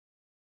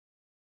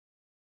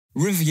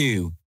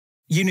Review.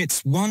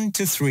 Units 1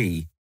 to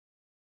 3.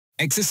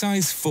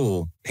 Exercise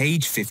 4,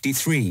 page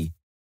 53.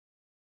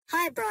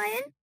 Hi,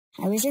 Brian.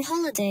 How was your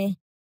holiday?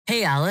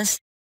 Hey, Alice.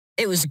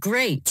 It was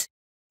great.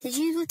 Did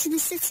you go to the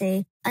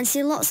city and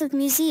see lots of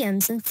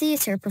museums and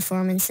theatre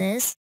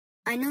performances?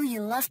 I know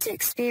you love to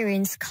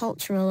experience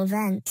cultural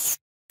events.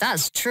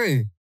 That's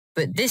true.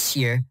 But this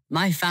year,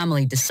 my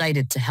family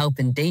decided to help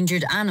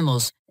endangered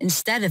animals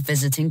instead of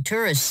visiting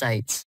tourist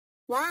sites.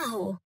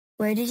 Wow.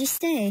 Where did you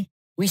stay?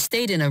 We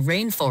stayed in a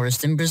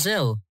rainforest in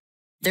Brazil.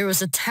 There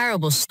was a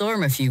terrible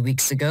storm a few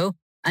weeks ago,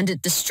 and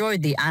it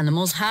destroyed the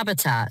animals'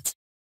 habitat.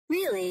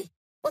 Really?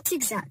 What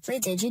exactly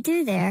did you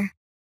do there?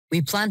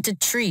 We planted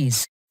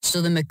trees,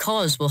 so the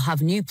macaws will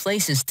have new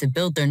places to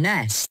build their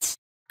nests.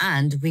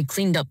 And we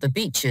cleaned up the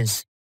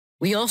beaches.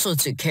 We also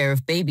took care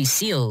of baby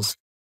seals.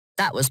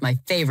 That was my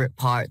favorite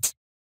part.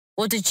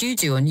 What did you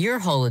do on your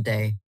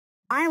holiday?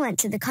 I went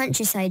to the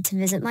countryside to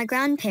visit my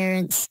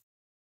grandparents.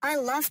 I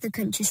love the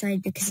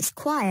countryside because it's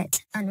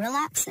quiet and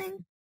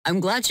relaxing. I'm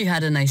glad you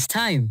had a nice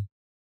time.